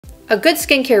A good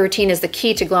skincare routine is the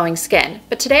key to glowing skin,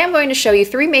 but today I'm going to show you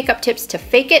 3 makeup tips to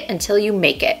fake it until you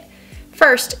make it.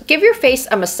 First, give your face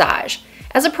a massage.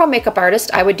 As a pro makeup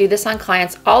artist, I would do this on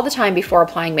clients all the time before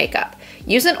applying makeup.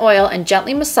 Use an oil and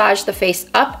gently massage the face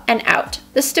up and out.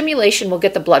 This stimulation will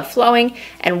get the blood flowing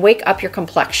and wake up your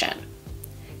complexion.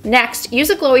 Next,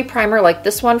 use a glowy primer like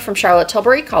this one from Charlotte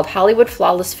Tilbury called Hollywood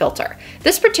Flawless Filter.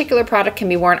 This particular product can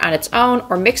be worn on its own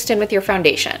or mixed in with your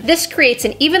foundation. This creates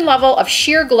an even level of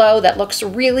sheer glow that looks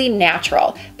really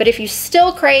natural. But if you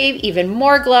still crave even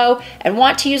more glow and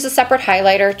want to use a separate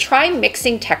highlighter, try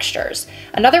mixing textures.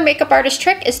 Another makeup artist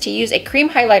trick is to use a cream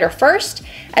highlighter first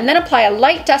and then apply a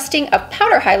light dusting of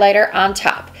powder highlighter on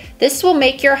top. This will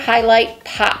make your highlight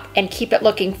pop and keep it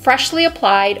looking freshly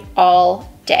applied all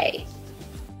day.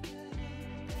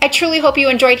 I truly hope you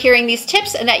enjoyed hearing these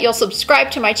tips and that you'll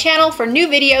subscribe to my channel for new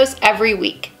videos every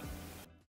week.